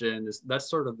question is that's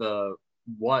sort of the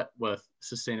what with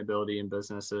sustainability in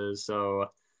businesses.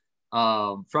 So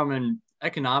from an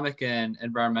economic and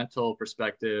environmental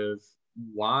perspective,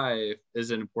 why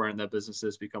is it important that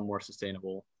businesses become more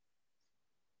sustainable?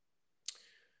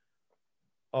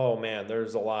 Oh man,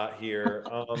 there's a lot here.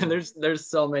 There's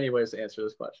so many ways to answer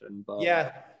this question. But,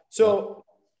 yeah. So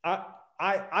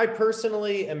I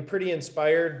personally am pretty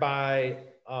inspired by,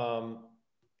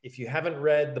 if you haven't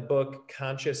read the book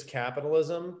Conscious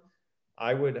Capitalism,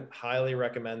 I would highly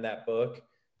recommend that book.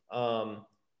 But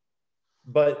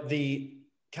the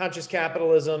conscious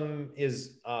capitalism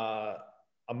is,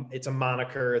 it's a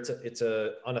moniker, it's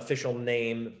a unofficial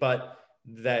name, but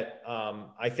that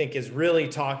I think is really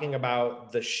talking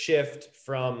about the shift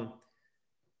from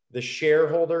the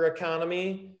shareholder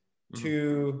economy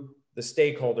to the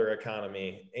stakeholder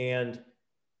economy. And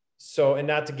so, and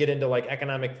not to get into like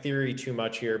economic theory too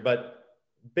much here, but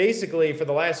basically for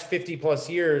the last 50 plus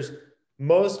years,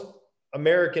 most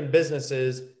American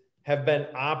businesses have been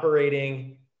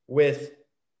operating with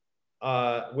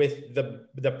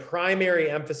the primary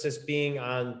emphasis being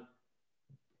on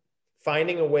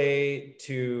finding a way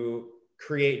to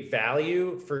create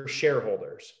value for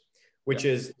shareholders, which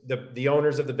is the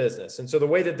owners of the business. And so the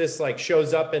way that this like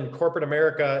shows up in corporate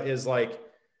America is like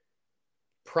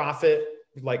profit,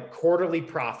 like quarterly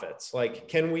profits. Like,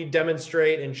 can we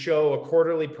demonstrate and show a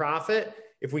quarterly profit?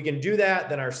 If we can do that,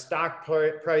 then our stock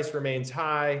price remains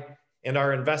high and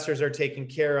our investors are taken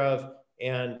care of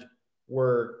and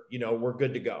we're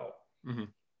good to go.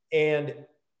 And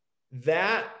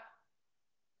that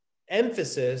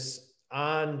emphasis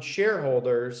on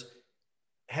shareholders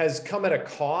has come at a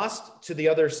cost to the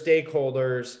other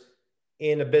stakeholders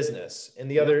in a business.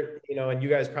 And the other, you know, and you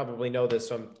guys probably know this,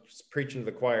 so I'm just preaching to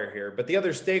the choir here, but the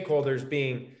other stakeholders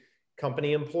being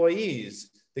company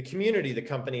employees, the community the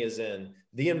company is in,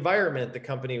 the environment the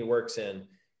company works in,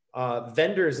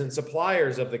 vendors and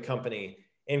suppliers of the company,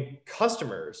 and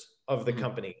customers of the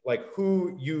company, like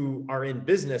who you are in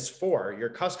business for, your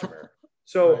customer.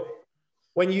 So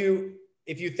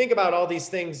if you think about all these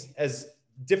things as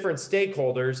different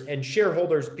stakeholders and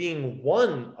shareholders being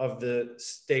one of the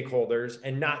stakeholders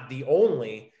and not the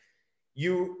only,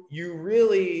 you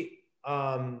really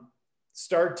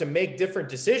start to make different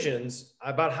decisions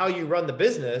about how you run the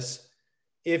business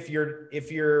if you're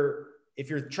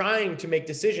trying to make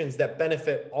decisions that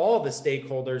benefit all the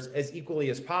stakeholders as equally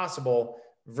as possible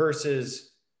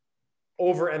versus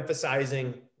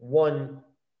overemphasizing one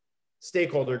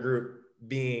stakeholder group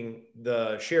being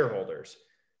the shareholders.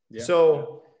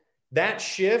 So that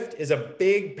shift is a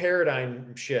big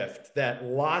paradigm shift that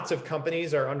lots of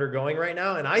companies are undergoing right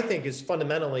now. And I think is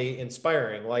fundamentally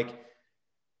inspiring. Like,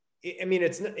 I mean,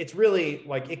 it's really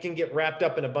like, it can get wrapped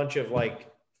up in a bunch of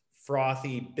like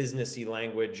frothy businessy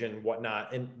language and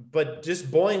whatnot. But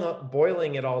just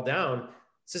boiling it all down,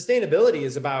 sustainability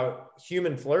is about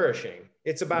human flourishing.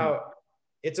 It's about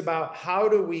how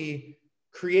do we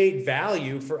create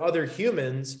value for other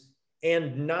humans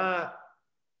and not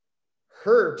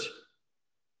hurt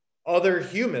other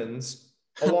humans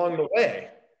along the way.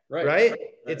 Right?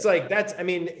 It's like, that's, I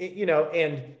mean, you know,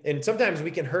 and sometimes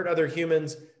we can hurt other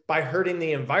humans by hurting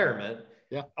the environment.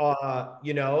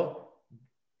 You know,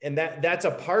 and that's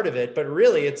a part of it, but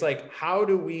really it's like, how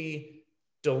do we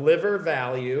deliver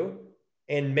value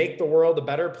and make the world a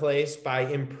better place by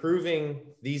improving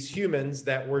these humans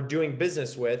that we're doing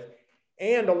business with,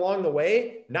 and along the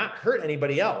way, not hurt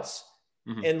anybody else.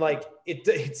 And like,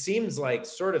 it seems like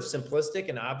sort of simplistic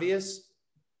and obvious.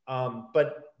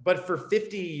 But for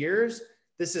 50 years,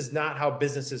 this is not how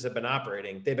businesses have been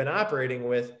operating. They've been operating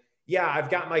with, yeah, I've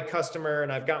got my customer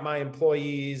and I've got my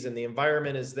employees and the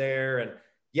environment is there. And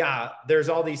yeah, there's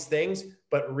all these things,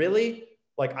 but really,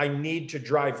 like, I need to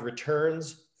drive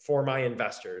returns for my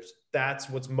investors. That's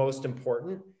what's most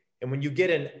important. And when you get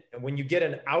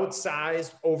an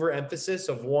outsized overemphasis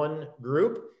of one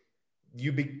group,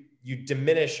 you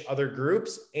diminish other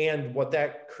groups. And what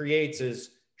that creates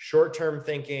is short-term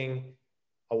thinking,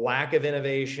 a lack of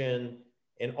innovation,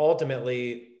 and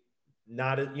ultimately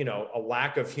not a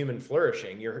lack of human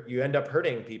flourishing. You end up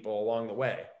hurting people along the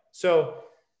way. So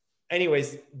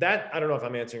anyways, that, I don't know if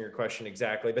I'm answering your question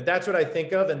exactly, but that's what I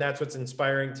think of. And that's what's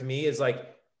inspiring to me, is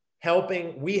like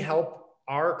we help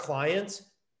our clients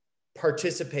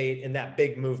participate in that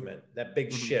big movement, that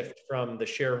big shift from the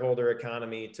shareholder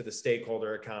economy to the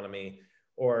stakeholder economy,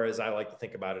 or as I like to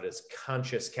think about it, as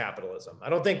conscious capitalism. I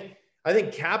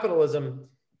think capitalism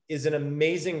is an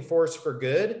amazing force for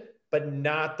good, but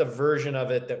not the version of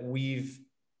it that we've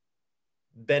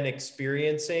been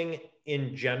experiencing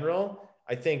in general.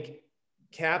 I think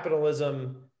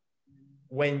capitalism,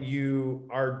 when you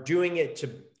are doing it to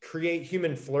create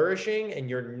human flourishing and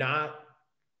you're not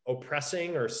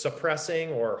oppressing or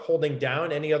suppressing or holding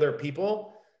down any other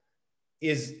people,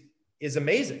 is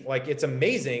amazing. Like, it's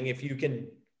amazing if you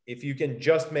can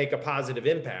just make a positive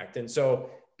impact. And so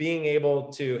being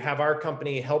able to have our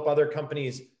company help other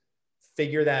companies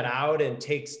figure that out and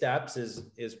take steps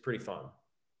is pretty fun.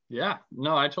 Yeah,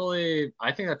 no, I think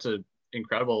that's an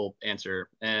incredible answer.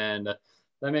 And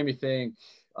that made me think,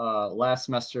 last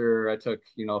semester I took,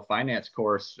 finance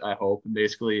course, I hope.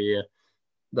 Basically,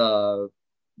 the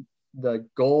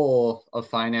goal of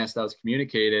finance that was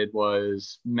communicated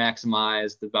was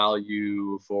maximize the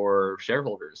value for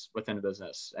shareholders within a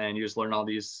business. And you just learn all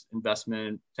these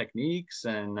investment techniques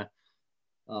and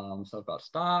stuff about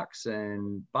stocks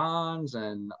and bonds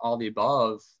and all the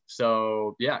above.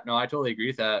 So yeah, no, I totally agree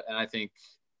with that. And I think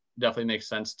definitely makes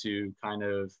sense to kind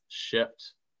of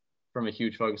shift from a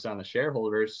huge focus on the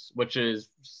shareholders, which is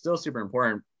still super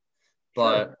important,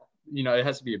 but it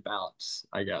has to be a balance,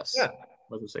 I guess. Yeah.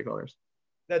 With the stakeholders.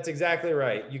 That's exactly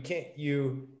right.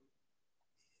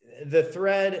 The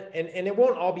thread, and it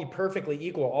won't all be perfectly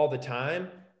equal all the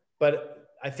time, but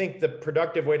I think the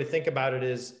productive way to think about it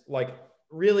is like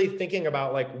really thinking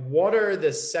about like, what are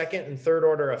the second and third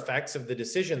order effects of the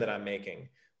decision that I'm making?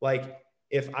 Like,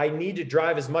 if I need to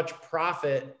drive as much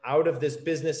profit out of this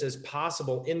business as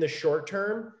possible in the short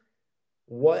term,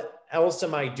 what else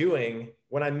am I doing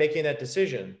when I'm making that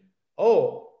decision?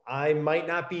 Oh, I might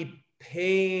not be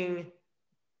paying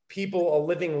people a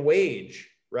living wage,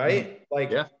 right?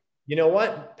 Like, you know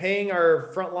what? Paying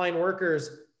our frontline workers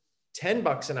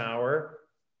 $10 an hour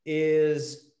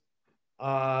is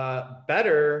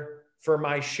better for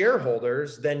my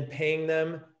shareholders than paying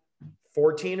them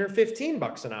 $14 or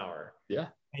 $15 an hour. Yeah.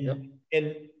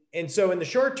 And so in the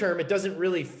short term, it doesn't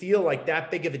really feel like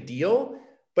that big of a deal,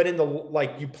 but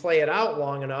you play it out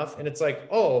long enough and it's like,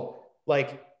 oh,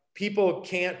 like, people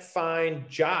can't find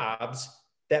jobs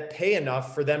that pay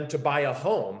enough for them to buy a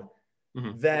home,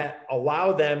 that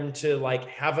allow them to like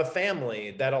have a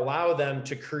family, that allow them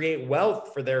to create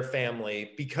wealth for their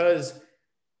family, because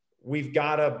we've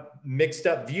got a mixed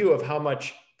up view of how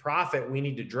much profit we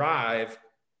need to drive,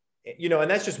 and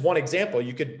that's just one example.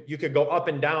 You could go up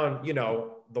and down,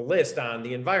 the list on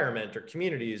the environment or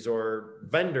communities or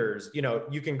vendors,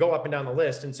 you can go up and down the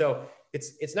list. And so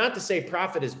it's not to say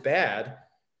profit is bad.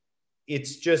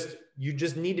 It's just, you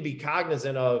just need to be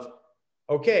cognizant of,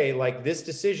 okay, like, this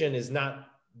decision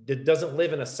it doesn't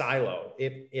live in a silo.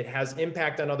 It has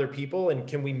impact on other people. And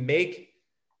can we make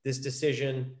this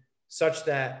decision such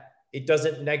that it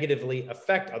doesn't negatively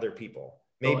affect other people?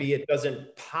 Maybe it doesn't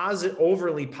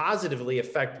overly positively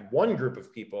affect one group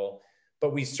of people,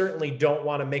 but we certainly don't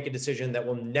want to make a decision that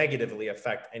will negatively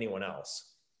affect anyone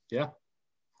else. Yeah,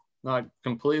 no, I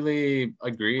completely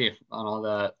agree on all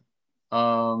that.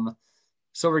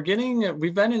 So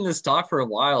we've been in this talk for a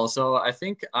while. So I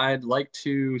think I'd like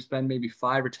to spend maybe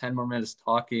 5 or 10 more minutes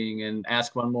talking and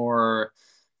ask one more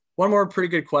pretty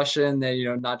good question that,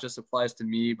 not just applies to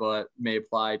me, but may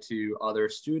apply to other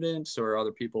students or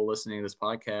other people listening to this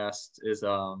podcast is,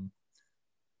 and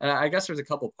I guess there's a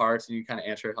couple parts and you kind of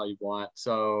answer it how you want.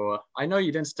 So I know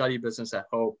you didn't study business at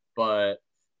Hope, but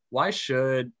why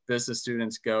should business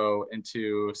students go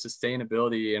into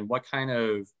sustainability, and what kind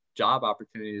of job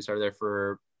opportunities are there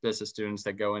for business students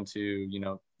that go into,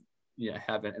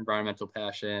 have an environmental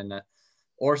passion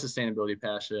or sustainability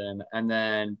passion? And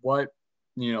then what,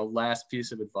 last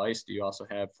piece of advice do you also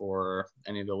have for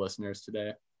any of the listeners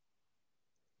today?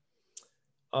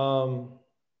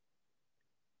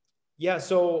 Yeah,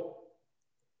 so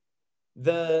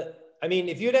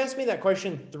if you'd asked me that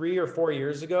question 3 or 4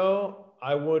 years ago,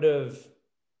 I would have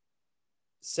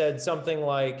said something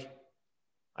like,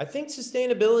 I think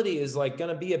sustainability is like going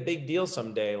to be a big deal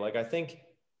someday. Like, I think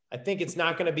it's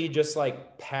not going to be just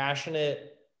like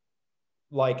passionate,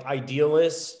 like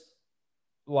idealists,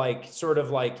 like sort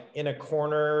of like in a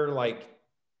corner, like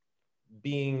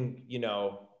being,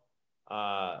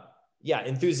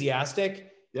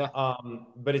 enthusiastic. Yeah.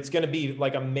 But it's going to be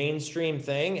like a mainstream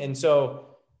thing. And so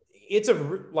it's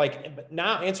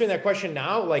now answering that question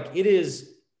now, like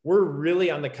we're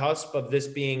really on the cusp of this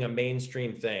being a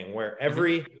mainstream thing where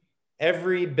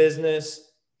every business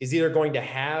is either going to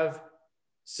have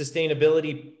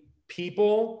sustainability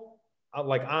people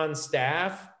like on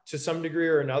staff to some degree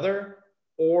or another,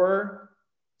 or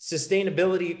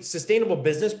sustainable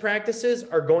business practices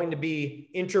are going to be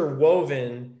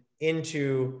interwoven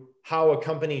into how a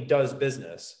company does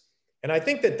business. And I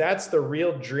think that that's the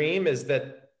real dream, is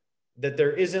that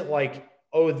there isn't like,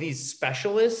 oh, these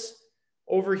specialists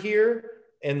over here,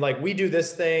 and like we do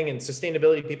this thing and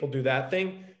sustainability people do that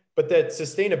thing, but that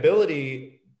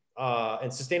sustainability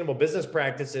and sustainable business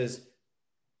practices,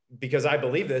 because I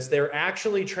believe this, they're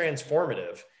actually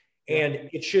transformative. And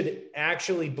it should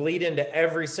actually bleed into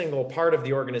every single part of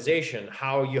the organization: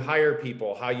 how you hire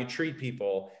people, how you treat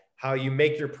people, how you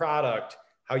make your product,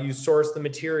 how you source the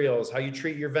materials, how you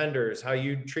treat your vendors, how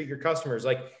you treat your customers.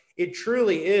 Like, it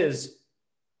truly is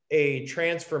a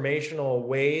transformational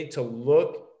way to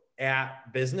look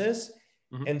at business.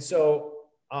 And so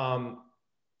I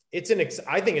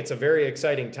think it's a very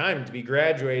exciting time to be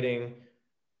graduating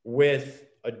with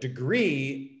a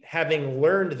degree, having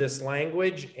learned this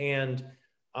language and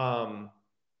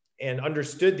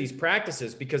understood these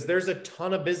practices, because there's a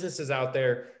ton of businesses out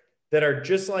there that are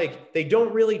just like, they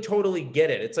don't really totally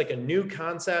get it. It's like a new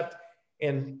concept,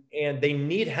 and they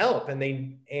need help. And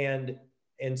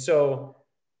so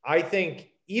I think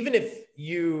even if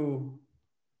you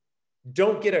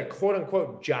don't get a quote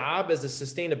unquote job as a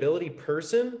sustainability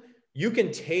person, you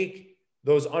can take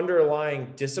those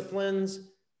underlying disciplines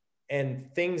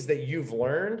and things that you've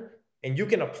learned, and you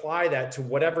can apply that to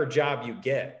whatever job you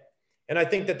get. And I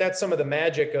think that that's some of the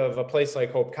magic of a place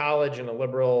like Hope College and a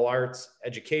liberal arts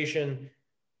education.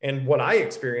 And what I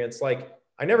experienced, like,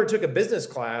 I never took a business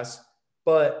class,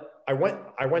 but I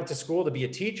went to school to be a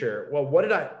teacher. Well, what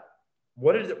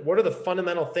are the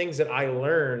fundamental things that I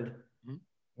learned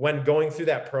when going through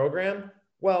that program?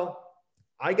 Well,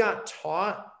 I got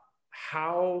taught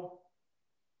how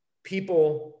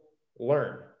people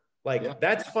learn. Like,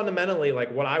 that's fundamentally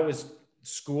like what I was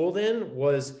schooled in,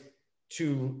 was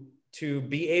to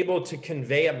be able to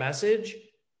convey a message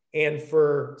and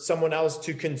for someone else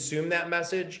to consume that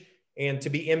message and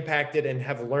to be impacted and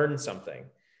have learned something.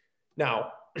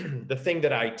 Now, the thing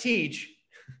that I teach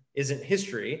isn't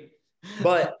history,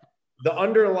 but the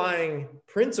underlying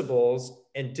principles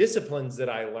and disciplines that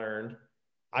I learned,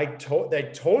 they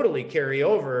totally carry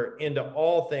over into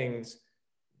all things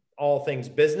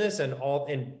business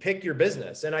and pick your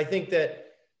business. And I think that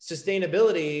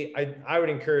sustainability, I would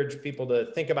encourage people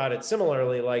to think about it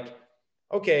similarly. Like,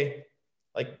 okay,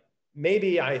 like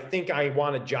maybe I think I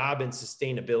want a job in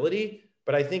sustainability,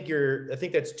 but I think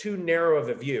that's too narrow of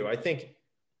a view. I think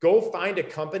go find a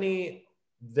company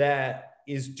that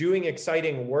is doing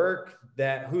exciting work,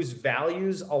 whose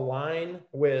values align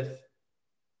with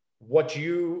what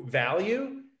you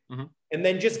value, and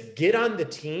then just get on the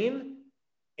team.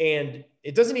 And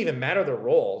it doesn't even matter the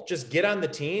role, just get on the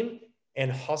team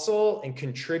and hustle and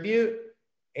contribute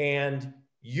and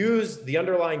use the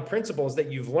underlying principles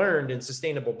that you've learned in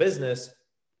sustainable business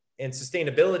and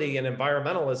sustainability and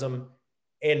environmentalism,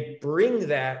 and bring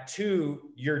that to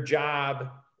your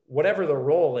job, whatever the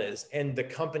role is, and the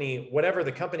company, whatever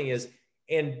the company is.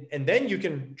 And then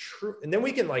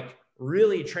we can like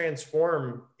really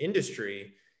transform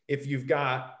industry if you've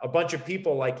got a bunch of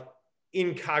people like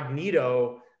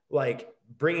incognito, like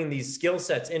bringing these skill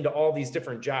sets into all these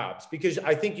different jobs, because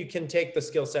I think you can take the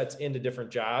skill sets into different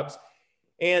jobs,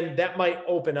 and that might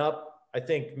open up, I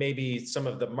think, maybe some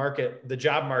of the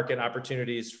job market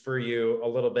opportunities for you a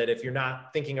little bit. If you're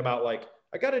not thinking about like,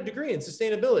 I got a degree in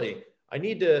sustainability, I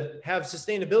need to have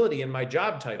sustainability in my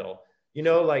job title,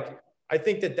 like, I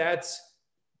think that's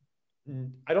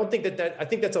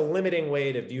a limiting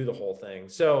way to view the whole thing.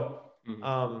 So,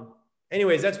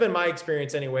 anyways, that's been my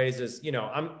experience anyways, is,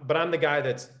 I'm the guy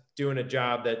that's doing a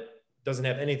job that doesn't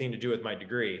have anything to do with my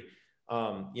degree.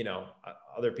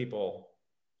 Other people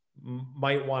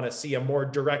might want to see a more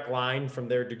direct line from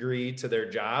their degree to their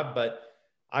job, but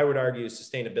I would argue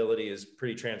sustainability is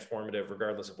pretty transformative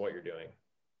regardless of what you're doing.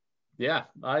 Yeah,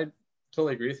 I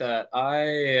totally agree with that.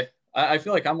 I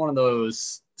feel like I'm one of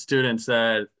those students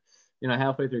that,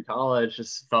 halfway through college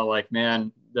just felt like,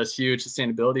 man, this huge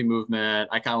sustainability movement,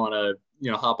 I kind of want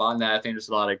to, hop on that. I think there's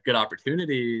a lot of good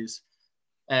opportunities.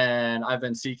 And I've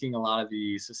been seeking a lot of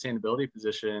the sustainability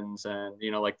positions and,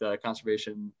 like the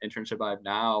conservation internship I have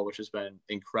now, which has been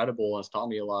incredible and has taught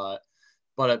me a lot.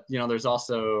 But, there's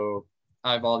also,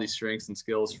 I have all these strengths and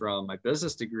skills from my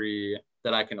business degree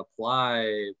that I can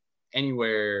apply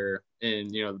anywhere in,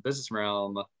 the business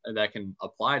realm that can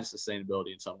apply to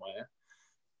sustainability in some way.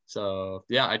 So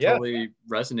yeah, I totally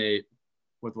resonate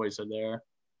with what you said there.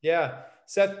 Yeah.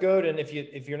 Seth Godin, if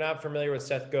you're not familiar with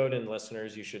Seth Godin,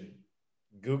 listeners, you should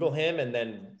Google him and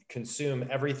then consume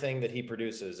everything that he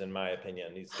produces, in my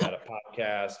opinion. He's got a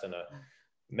podcast and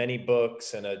many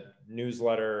books and a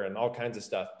newsletter and all kinds of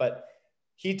stuff. But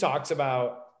he talks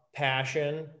about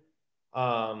passion.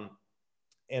 And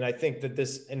I think that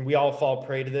and we all fall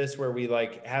prey to this, where we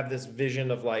like have this vision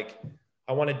of like,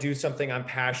 I want to do something I'm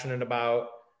passionate about.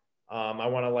 I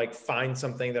want to like find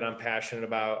something that I'm passionate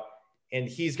about. And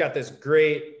he's got this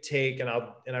great take, and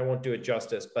I won't do it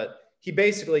justice, but he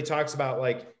basically talks about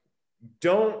like,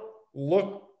 don't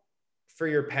look for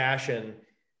your passion.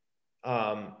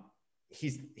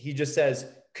 He just says,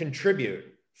 contribute,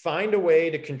 find a way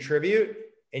to contribute,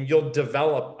 and you'll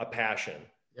develop a passion.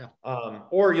 Yeah.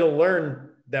 Or you'll learn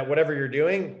that whatever you're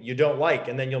doing, you don't like,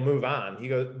 and then you'll move on.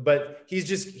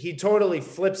 He totally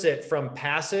flips it from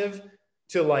passive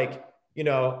to like,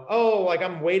 like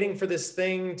I'm waiting for this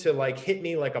thing to like hit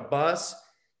me like a bus,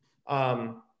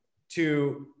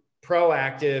 to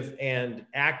proactive and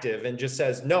active, and just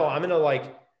says, no, I'm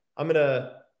going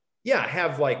to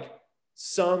have like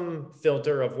some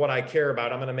filter of what I care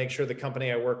about. I'm going to make sure the company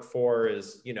I work for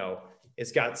is,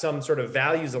 it's got some sort of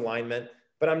values alignment,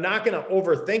 but I'm not going to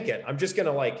overthink it. I'm just going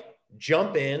to like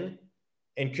jump in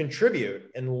and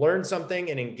contribute and learn something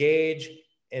and engage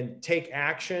and take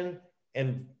action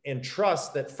and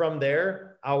trust that from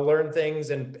there, I'll learn things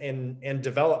and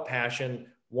develop passion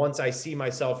once I see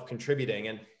myself contributing.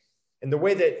 And the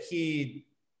way that he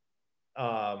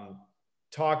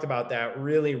talked about that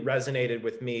really resonated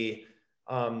with me,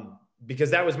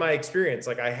 because that was my experience.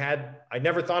 Like I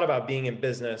never thought about being in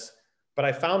business, but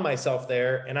I found myself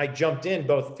there and I jumped in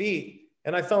both feet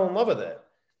and I fell in love with it.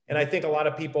 And I think a lot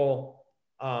of people,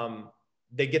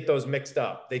 they get those mixed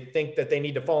up. They think that they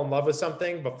need to fall in love with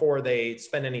something before they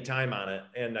spend any time on it.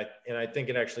 And I think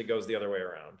it actually goes the other way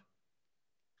around.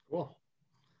 Cool.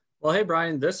 Well, hey,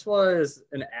 Brian, this was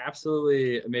an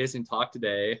absolutely amazing talk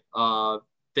today.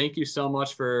 Thank you so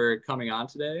much for coming on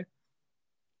today.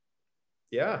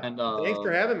 Yeah. And thanks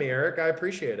for having me, Eric. I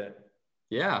appreciate it.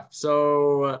 Yeah.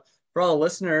 So for all the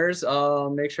listeners,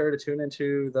 make sure to tune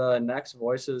into the next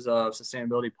Voices of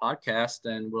Sustainability podcast,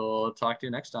 and we'll talk to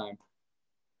you next time.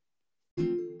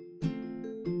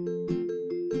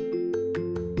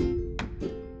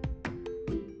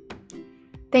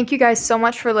 Thank you guys so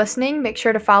much for listening. Make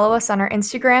sure to follow us on our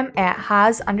Instagram at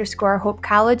 @Haas_Hope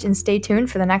College and stay tuned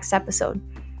for the next episode.